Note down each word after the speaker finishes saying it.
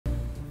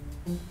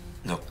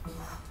Look,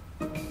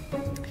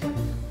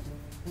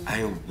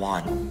 I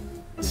want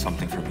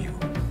something from you.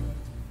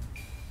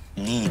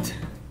 Need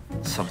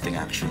something,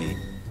 actually.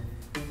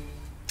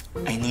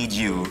 I need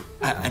you.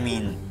 I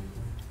mean,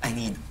 I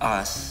need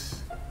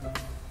us.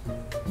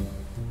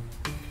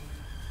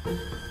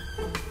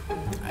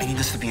 I need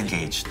us to be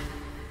engaged.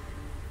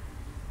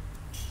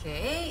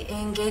 Okay,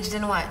 engaged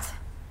in what?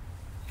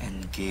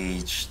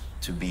 Engaged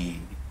to be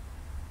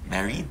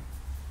married?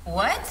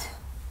 What?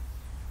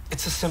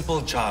 It's a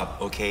simple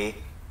job, okay?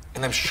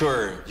 And I'm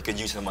sure you could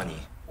use the money.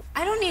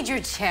 I don't need your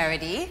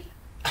charity.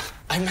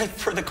 I meant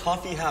for the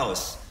coffee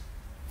house.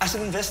 As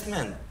an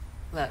investment.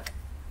 Look,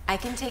 I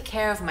can take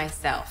care of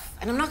myself.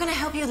 And I'm not gonna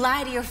help you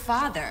lie to your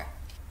father.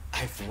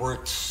 I've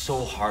worked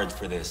so hard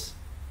for this.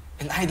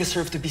 And I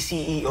deserve to be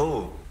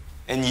CEO.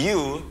 And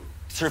you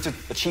deserve to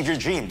achieve your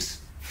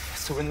dreams.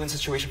 It's a win-win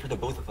situation for the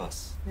both of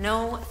us.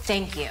 No,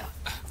 thank you.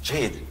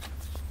 Jade,